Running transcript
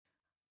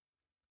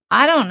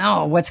I don't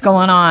know what's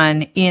going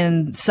on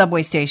in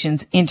subway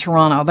stations in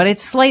Toronto, but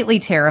it's slightly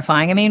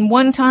terrifying. I mean,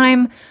 one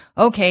time,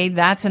 okay,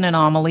 that's an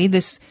anomaly.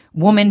 This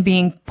woman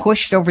being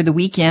pushed over the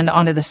weekend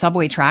onto the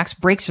subway tracks,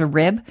 breaks a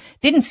rib,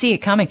 didn't see it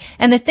coming.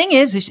 And the thing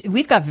is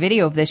we've got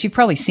video of this. You've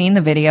probably seen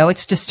the video.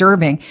 It's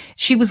disturbing.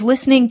 She was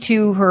listening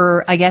to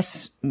her, I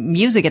guess,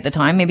 music at the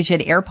time. Maybe she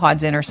had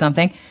AirPods in or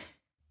something.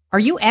 Are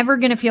you ever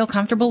going to feel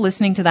comfortable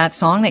listening to that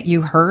song that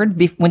you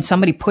heard when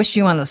somebody pushed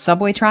you on the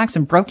subway tracks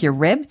and broke your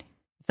rib?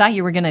 Thought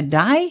you were going to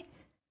die?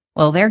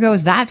 Well, there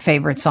goes that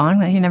favorite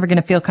song. You're never going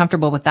to feel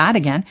comfortable with that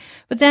again.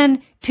 But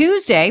then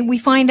Tuesday, we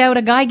find out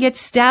a guy gets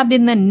stabbed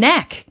in the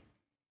neck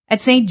at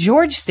St.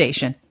 George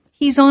Station.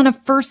 He's on a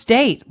first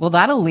date. Well,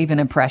 that'll leave an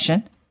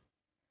impression.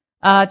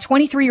 A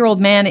 23-year-old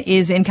man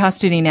is in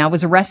custody now,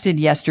 was arrested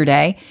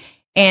yesterday.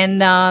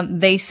 And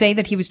they say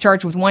that he was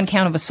charged with 1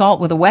 count of assault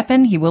with a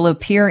weapon. He will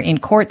appear in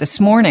court this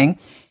morning.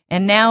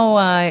 And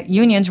now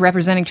unions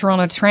representing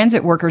Toronto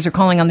transit workers are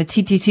calling on the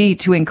TTC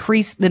to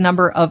increase the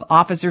number of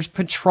officers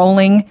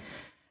patrolling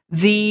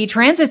the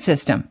transit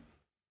system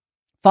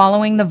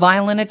following the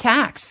violent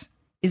attacks.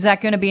 Is that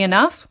going to be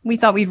enough? We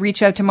thought we'd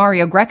reach out to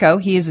Mario Greco.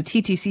 He is a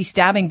TTC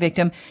stabbing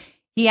victim.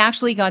 He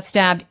actually got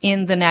stabbed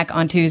in the neck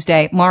on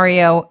Tuesday.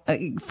 Mario,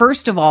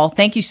 first of all,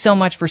 thank you so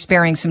much for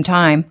sparing some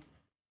time.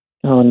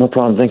 Oh, no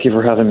problem. Thank you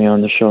for having me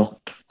on the show.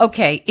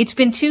 Okay, it's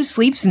been 2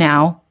 sleeps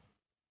now.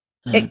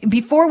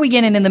 Before we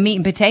get into the meat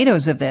and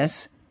potatoes of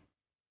this,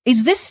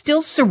 is this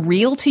still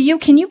surreal to you?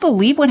 Can you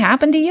believe what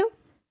happened to you?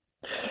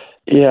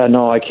 Yeah,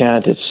 no, I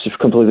can't. It's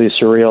completely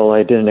surreal.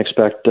 I didn't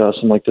expect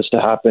something like this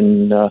to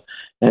happen,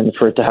 and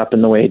for it to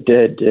happen the way it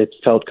did, it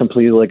felt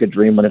completely like a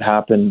dream when it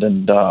happened,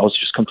 and I was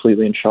just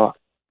completely in shock.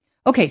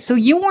 Okay, so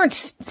you weren't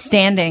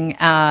standing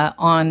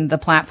on the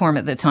platform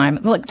at the time.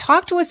 Look,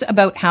 talk to us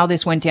about how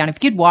this went down.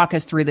 If you could walk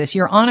us through this.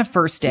 You're on a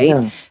first date.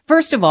 Yeah.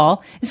 First of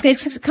all,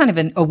 it's kind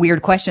of a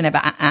weird question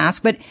to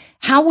ask, but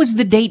how was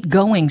the date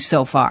going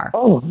so far?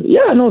 Oh,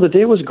 yeah, no, the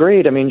date was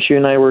great. I mean, she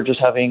and I were just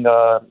having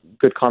a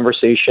good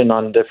conversation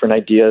on different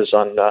ideas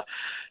on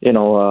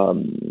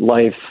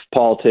life,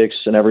 politics,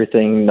 and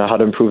everything, how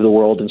to improve the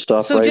world and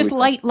stuff. So right? just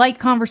light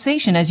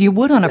conversation as you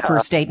would on a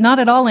first date. Not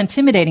at all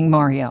intimidating,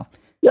 Mario.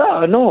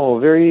 Yeah, no,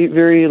 very,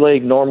 very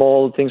like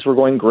normal. Things were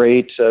going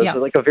great.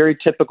 Like a very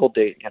typical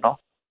date, you know.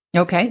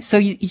 Okay,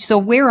 so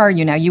where are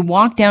you now? You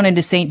walk down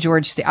into St.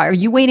 George. Are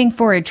you waiting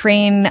for a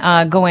train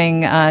going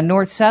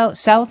north,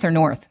 south, or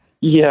north?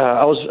 Yeah,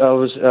 I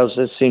was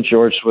at St.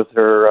 George with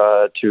her.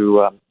 I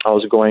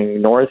was going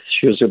north.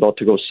 She was about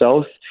to go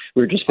south.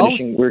 We were just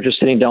finishing. We were just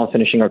sitting down,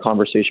 finishing our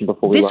conversation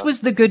before we left. This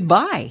was the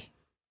goodbye.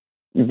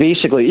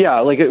 Basically, yeah,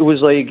 like it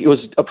was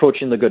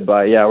approaching the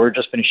goodbye. Yeah, we were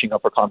just finishing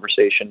up our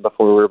conversation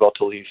before we were about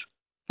to leave.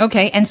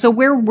 Okay, and so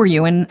where were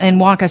you? And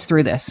walk us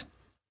through this.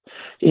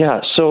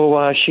 Yeah,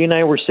 so she and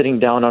I were sitting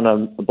down on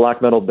a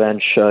black metal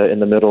bench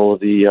in the middle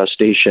of the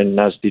station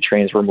as the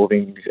trains were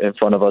moving in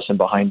front of us and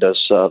behind us,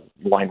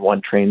 Line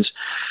 1 trains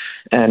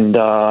and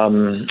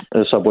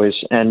the subways.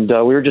 And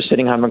we were just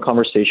sitting having a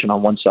conversation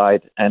on one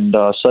side, and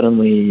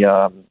suddenly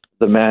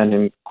the man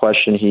in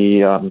question,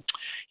 he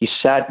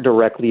sat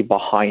directly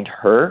behind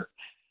her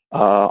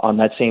on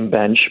that same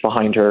bench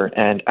behind her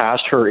and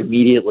asked her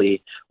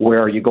immediately,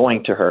 "Where are you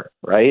going?" to her,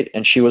 right?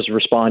 And she was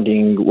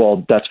responding,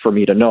 "Well, that's for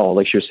me to know."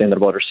 Like she was saying that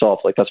about herself,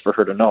 like that's for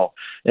her to know.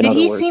 Did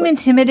he seem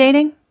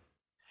intimidating?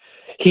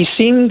 He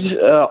seemed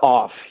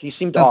off. He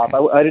seemed off.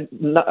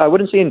 I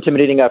wouldn't say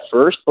intimidating at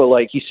first, but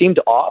like he seemed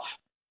off.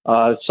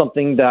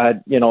 Something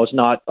that, is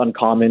not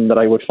uncommon that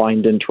I would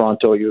find in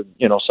Toronto. You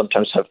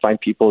sometimes find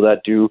people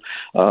that do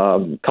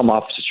come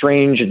off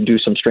strange and do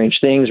some strange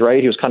things,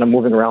 right? He was kind of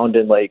moving around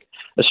in like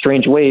a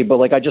strange way, but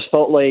like I just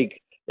felt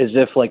like as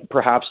if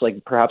perhaps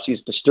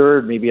he's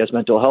disturbed, maybe has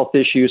mental health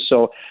issues.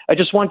 So I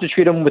just wanted to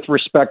treat him with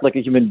respect, like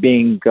a human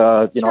being.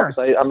 Sure. 'Cause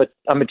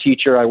I'm a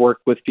teacher. I work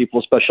with people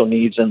with special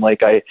needs, and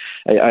like I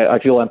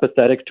feel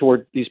empathetic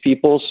toward these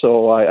people.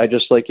 So I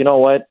just like, you know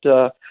what.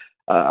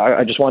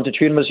 I just wanted to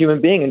treat him as a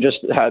human being and just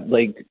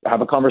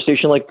have a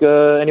conversation like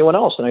anyone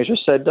else. And I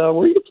just said,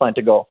 "Where do you plan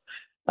to go?"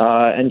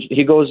 And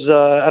he goes,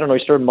 I don't know. He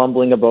started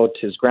mumbling about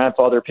his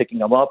grandfather picking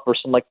him up or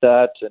something like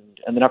that.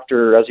 And then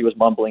as he was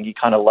mumbling, he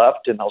kind of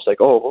left. And I was like,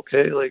 "Oh,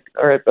 okay. Like,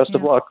 all right, best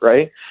of luck."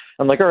 Right.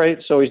 I'm like, all right.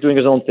 So he's doing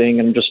his own thing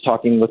and I'm just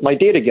talking with my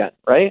date again.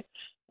 Right.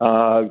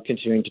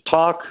 Continuing to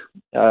talk.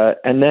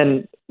 And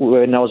then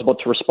when I was about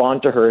to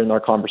respond to her in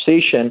our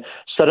conversation,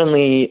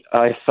 suddenly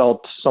I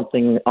felt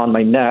something on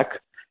my neck.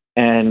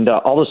 And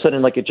all of a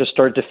sudden, like, it just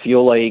started to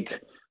feel like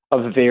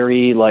a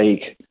very,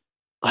 like,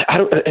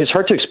 it's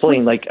hard to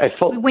explain. Like, I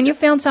felt when you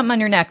found something on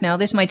your neck. Now,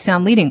 this might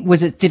sound leading.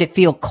 Did it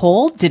feel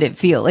cold? Did it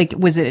feel like,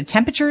 was it a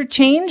temperature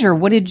change or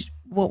what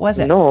was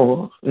it?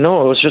 No, it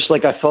was just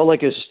like, I felt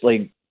like it's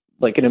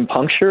like an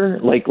impuncture,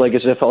 like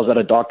as if I was at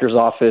a doctor's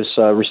office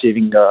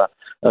receiving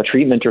a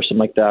treatment or something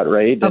like that.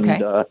 Right. Okay.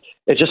 And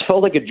it just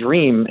felt like a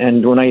dream.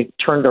 And when I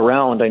turned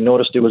around, I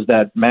noticed it was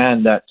that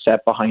man that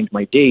sat behind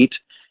my date.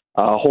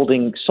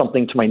 Holding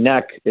something to my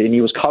neck, and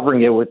he was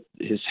covering it with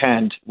his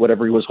hand,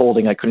 whatever he was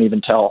holding, I couldn't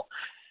even tell.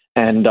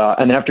 and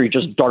then after he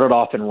just darted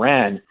off and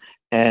ran,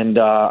 and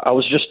I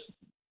was just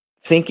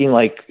thinking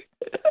like,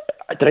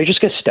 did I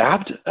just get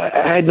stabbed?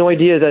 I had no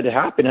idea that it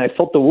happened. I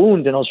felt the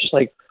wound, and I was just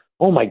like,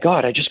 oh my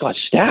God, I just got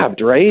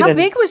stabbed, right? How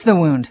big was the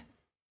wound?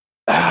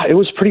 It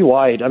was pretty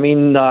wide. I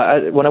mean,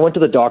 when I went to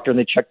the doctor and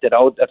they checked it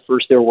out, at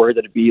first they were worried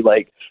that it'd be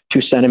like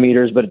 2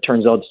 centimeters, but it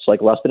turns out it's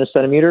like less than a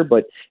centimeter. But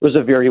it was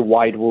a very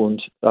wide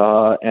wound,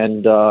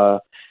 and I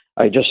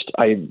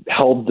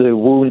held the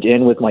wound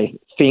in with my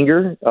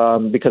finger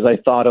because I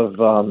thought of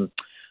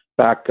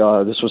back.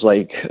 This was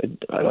like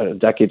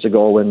decades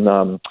ago when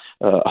a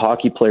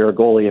hockey player, a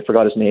goalie, I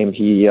forgot his name.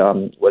 He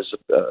was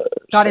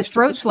got his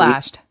throat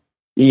slashed.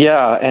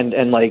 Yeah,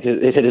 and like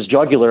it hit his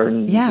jugular,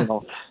 and yeah. You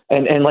know,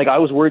 and like I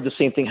was worried the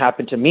same thing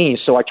happened to me,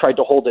 so I tried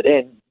to hold it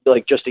in,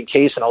 like just in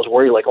case, and I was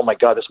worried like, oh my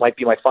God, this might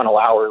be my final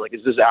hour. Like,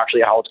 is this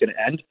actually how it's going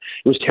to end?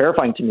 It was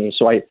terrifying to me,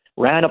 so I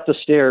ran up the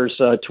stairs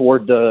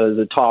toward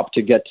the top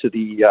to get to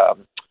the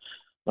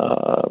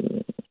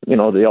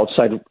the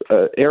outside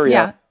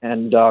area,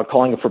 and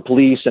calling for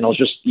police, and I was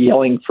just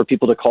yelling for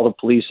people to call the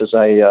police as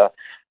I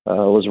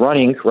was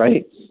running,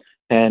 right?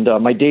 And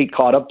my date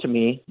caught up to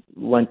me,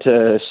 went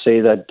to say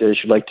that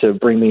she'd like to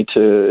bring me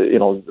to,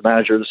 the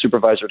manager, the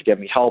supervisor, to get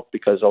me help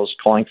because I was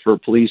calling for a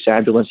police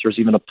ambulance. There was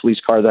even a police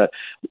car that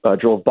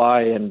drove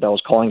by, and I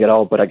was calling it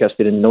out, but I guess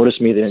they didn't notice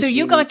me. So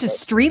you got to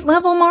street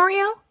level,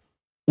 Mario?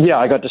 Yeah,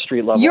 I got to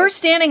street level. You're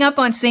standing up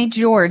on St.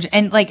 George,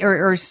 and like,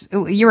 or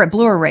you're at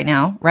Bloor right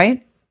now,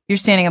 right? You're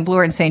standing at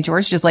Bloor and St.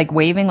 George, just like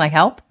waving, like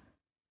help?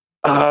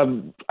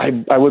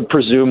 I would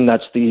presume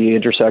that's the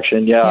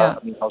intersection. Yeah.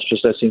 I mean, I was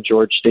just at St.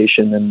 George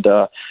Station, and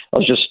I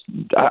was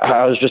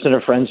just in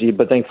a frenzy.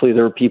 But thankfully,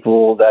 there were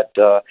people that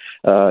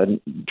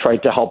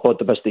tried to help out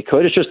the best they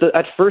could. It's just that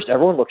at first,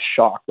 everyone looked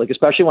shocked, like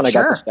especially when I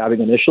got the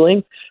stabbing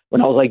initially,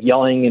 when I was like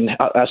yelling and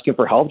asking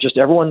for help. Just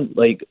everyone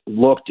like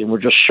looked and were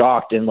just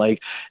shocked, and like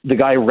the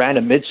guy ran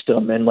amidst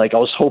them, and like I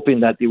was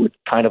hoping that they would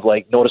kind of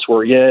like notice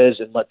where he is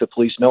and let the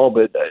police know,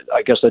 but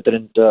I guess that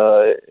didn't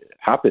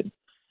happen.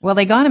 Well,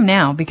 they got him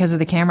now because of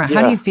the camera.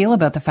 How do you feel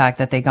about the fact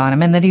that they got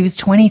him and that he was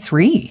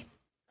 23?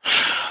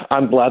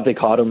 I'm glad they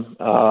caught him.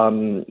 I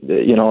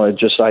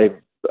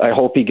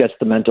hope he gets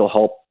the mental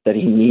help that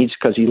he needs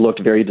because he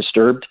looked very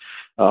disturbed.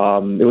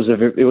 It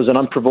was an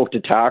unprovoked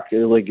attack.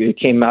 It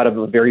came out of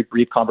a very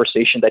brief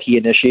conversation that he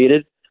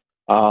initiated,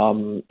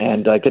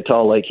 and I could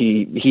tell like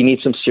he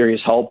needs some serious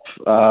help.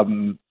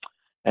 It's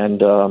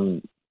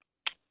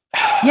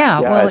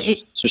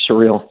just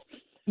surreal.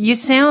 You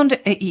sound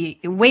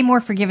way more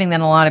forgiving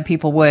than a lot of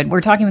people would. We're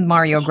talking with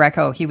Mario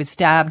Greco. He was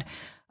stabbed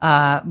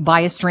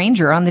by a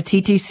stranger on the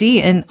TTC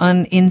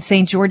in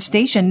St. George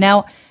Station.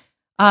 Now,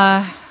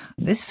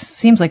 this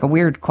seems like a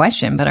weird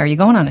question, but are you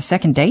going on a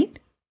second date?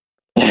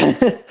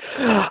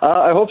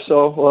 I hope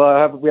so.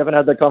 Well, we haven't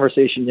had that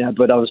conversation yet,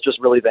 but I was just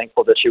really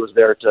thankful that she was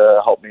there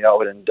to help me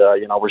out, and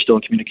we're still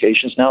in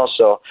communications now,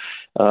 so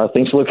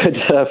things look good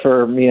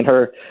for me and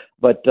her.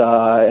 But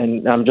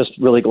and I'm just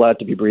really glad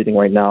to be breathing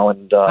right now.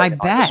 And I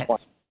bet.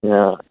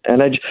 Yeah,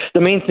 and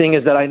the main thing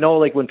is that I know,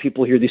 like, when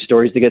people hear these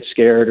stories, they get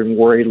scared and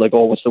worried, like,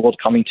 oh, what's the world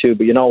coming to?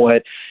 But you know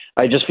what?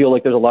 I just feel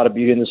like there's a lot of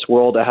beauty in this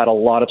world. I had a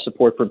lot of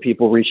support from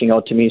people reaching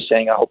out to me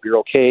saying, I hope you're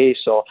okay.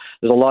 So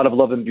there's a lot of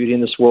love and beauty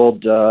in this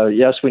world.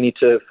 Yes, we need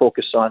to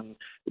focus on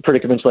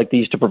predicaments like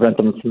these to prevent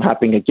them from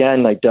happening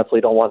again. I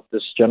definitely don't want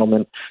this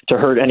gentleman to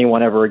hurt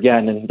anyone ever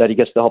again, and that he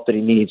gets the help that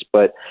he needs.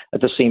 But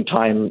at the same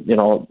time,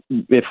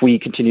 if we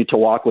continue to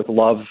walk with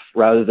love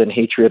rather than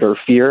hatred or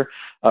fear,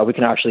 we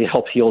can actually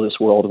help heal this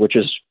world, which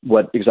is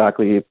what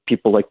exactly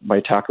people like my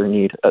attacker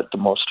need at the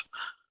most.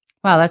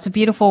 Wow, that's a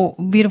beautiful,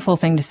 beautiful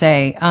thing to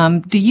say.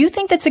 Do you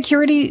think that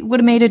security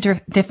would have made a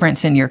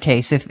difference in your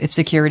case if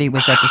security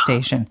was at the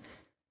station?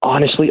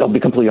 Honestly, I'll be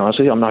completely honest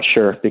with you. I'm not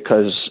sure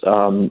because,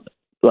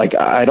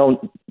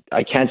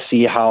 I can't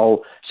see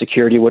how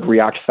security would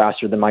react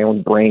faster than my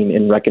own brain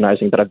in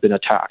recognizing that I've been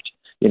attacked.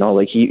 He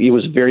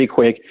was very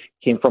quick,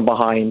 came from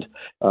behind,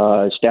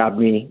 stabbed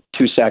me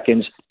 2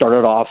 seconds,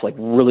 started off like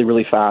really,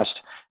 really fast,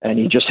 and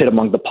he just hit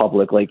among the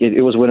public. Like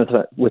it was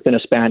within a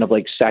span of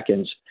like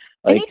seconds.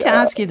 I need to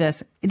ask you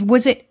this.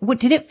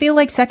 Did it feel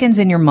like seconds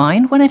in your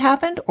mind when it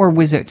happened, or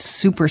was it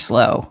super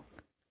slow?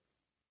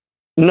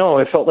 No,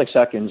 it felt like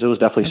seconds. It was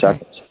definitely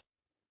seconds.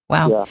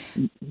 Wow.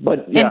 Yeah.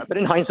 But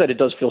in hindsight, it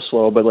does feel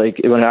slow, but like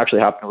when it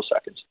actually happened, it was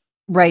seconds.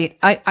 Right.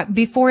 I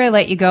before I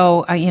let you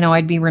go,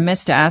 I'd be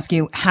remiss to ask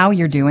you how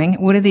you're doing.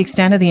 What are the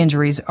extent of the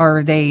injuries? Are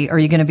you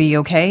going to be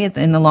okay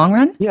in the long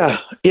run? Yeah,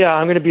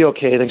 I'm going to be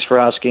okay. Thanks for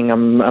asking.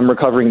 I'm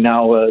recovering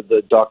now.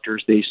 The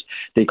doctors,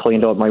 they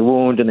cleaned out my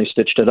wound and they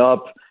stitched it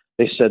up.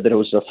 They said that it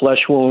was a flesh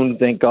wound.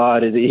 Thank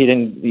God he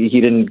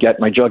didn't get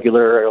my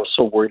jugular. I was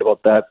so worried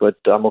about that, but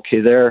I'm okay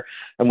there.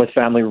 I'm with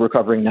family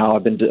recovering now.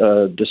 I've been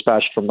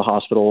dispatched from the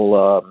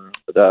hospital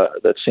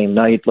that same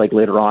night, like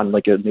later on,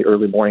 like in the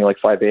early morning, like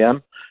 5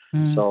 a.m.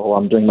 So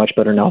I'm doing much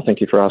better now.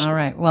 Thank you for asking. All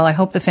right. Well, I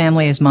hope the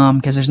family is mom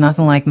because there's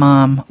nothing like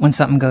mom when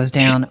something goes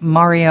down.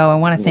 Mario, I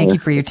want to thank you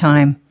for your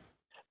time.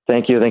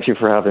 Thank you. Thank you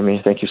for having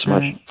me. Thank you so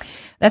much. Right.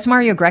 That's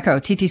Mario Greco,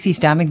 TTC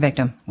stabbing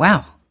victim.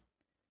 Wow.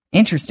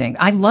 Interesting.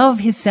 I love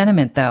his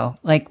sentiment though.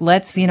 Like,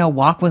 let's,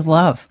 walk with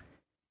love.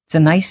 It's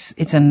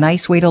a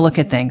nice way to look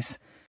at things.